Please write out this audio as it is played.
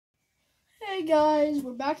Hey guys,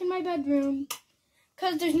 we're back in my bedroom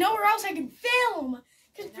because there's nowhere else I can film.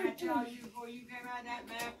 Didn't I tell you before you came out of that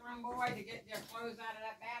bathroom, boy, to get their clothes out of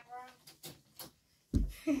that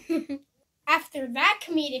bathroom? After that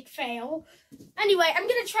comedic fail, anyway, I'm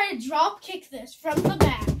gonna try to drop kick this from the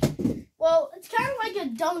back. Well, it's kind of like a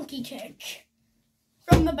donkey kick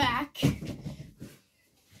from the back.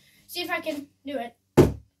 See if I can do it.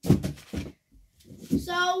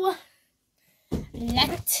 So,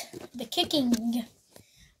 let the kicking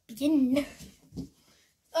begin.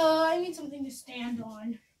 I need something to stand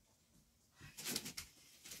on.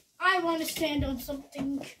 I want to stand on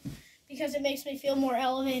something because it makes me feel more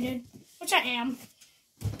elevated, which I am.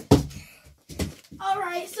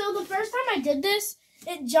 Alright, so the first time I did this,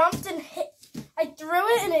 it jumped and hit. I threw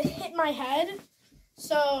it and it hit my head.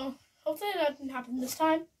 So, hopefully that doesn't happen this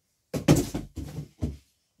time.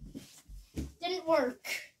 Didn't work.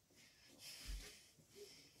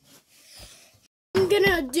 I'm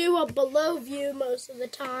gonna do a below view most of the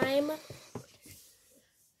time.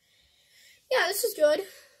 Yeah, this is good.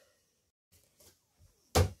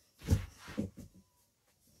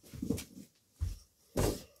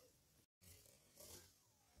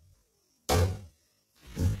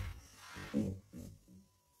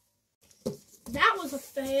 That was a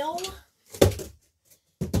fail.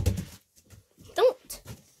 Don't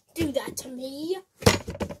do that to me.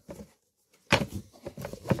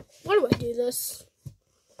 Why do I do this?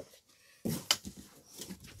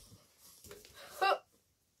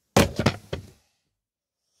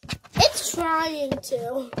 It's trying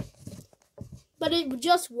to, but it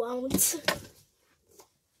just won't.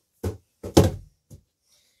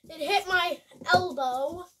 It hit my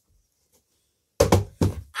elbow.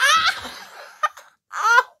 Ah!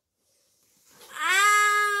 Ah!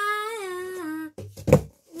 Ah!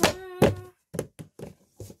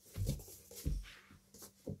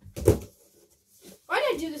 Why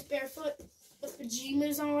did I do this barefoot with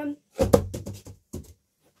pajamas on?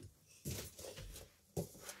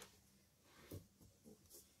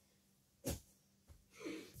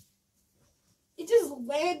 It just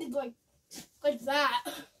landed like that.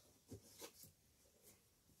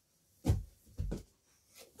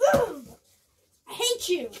 Ugh, I hate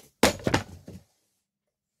you.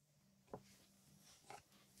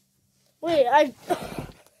 Wait, I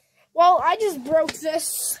just broke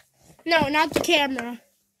this. No, not the camera.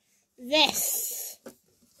 This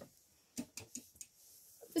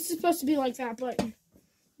is supposed to be like that, but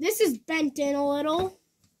this is bent in a little.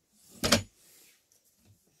 I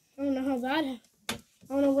don't know how that.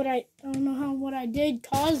 I don't know how what I did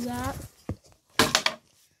caused that.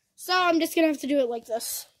 So I'm just gonna have to do it like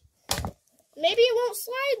this. Maybe it won't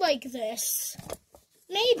slide like this.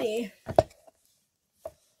 Maybe.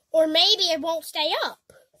 Or maybe it won't stay up.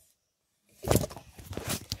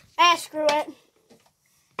 Ah, screw it.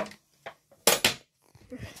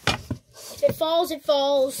 It falls, it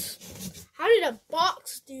falls. How did a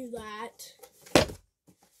box do that?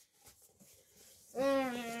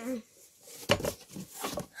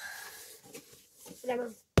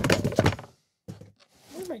 Whatever.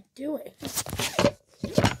 What am I doing?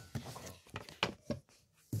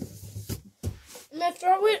 I'm gonna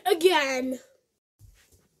throw it again.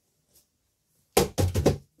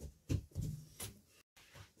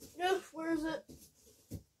 Where is it?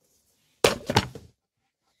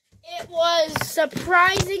 It was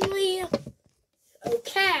surprisingly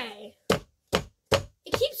okay.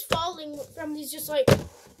 It keeps falling from these just like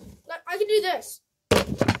I can do this.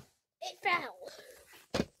 It fell.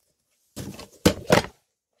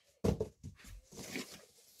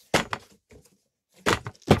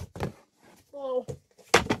 Whoa.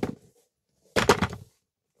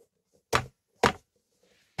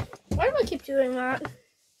 Why do I keep doing that?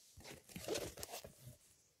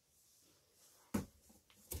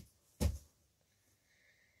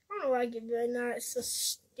 I don't know why I keep doing that. It's so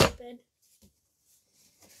stupid.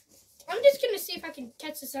 I'm just gonna see if I can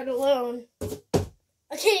catch this out alone.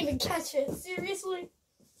 I can't even catch it. Seriously?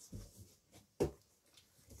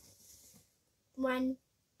 1,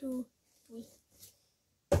 2, 3.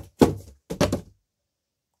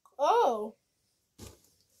 Oh.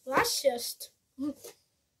 That's just...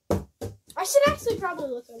 I should actually probably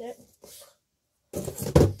look at it.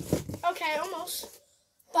 Okay, almost.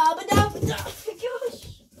 Ba-ba-da-ba-da. Gosh.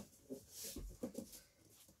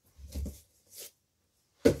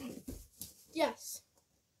 Yes.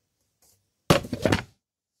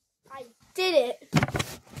 I did it.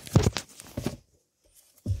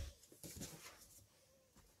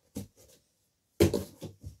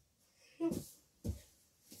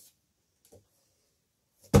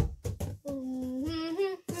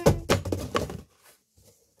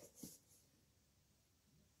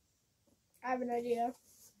 have an idea.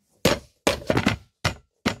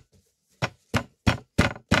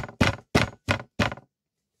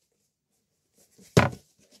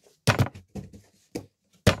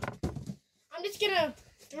 I'm just gonna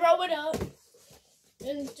throw it up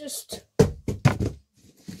and just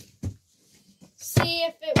see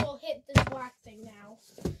if it will hit this black thing now.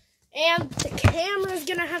 And the camera's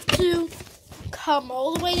gonna have to come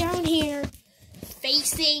all the way down here,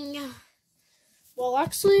 facing. Well,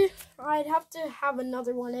 actually, I'd have to have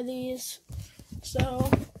another one of these.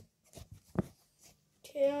 So,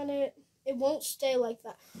 can it? It won't stay like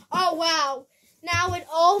that. Oh, wow. Now it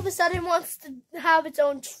all of a sudden wants to have its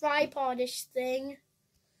own tripod-ish thing.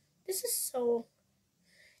 This is so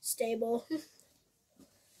stable.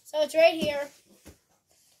 So it's right here.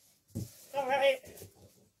 Alright.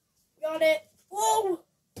 Got it. Whoa!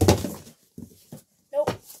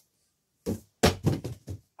 Nope.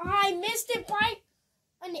 I missed it by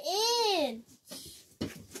an inch.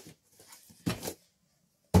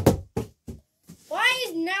 Why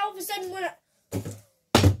is now all of a sudden when I...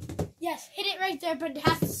 Yes, hit it right there, but it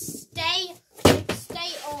has to stay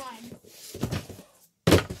on.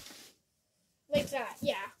 Like that,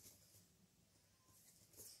 yeah.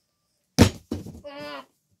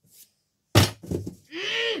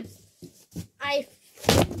 I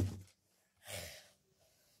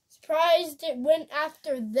surprised it went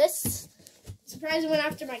after this. Surprised it went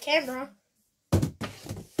after my camera. I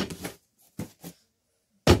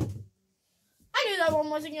knew that one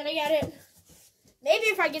wasn't gonna get it. Maybe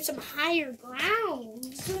if I get some higher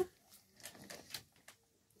grounds.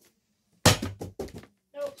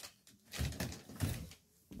 Nope.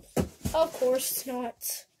 Of course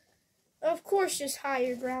not. Of course just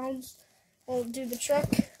higher grounds will do the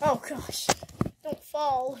trick. Oh gosh. Don't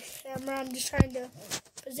fall, camera. I'm just trying to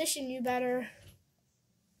position you better.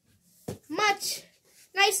 Much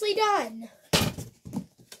nicely done.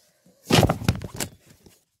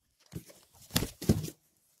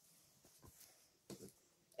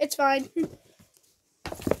 It's fine.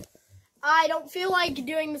 I don't feel like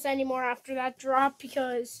doing this anymore after that drop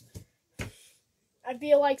because I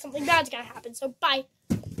feel like something bad's gonna happen. So bye.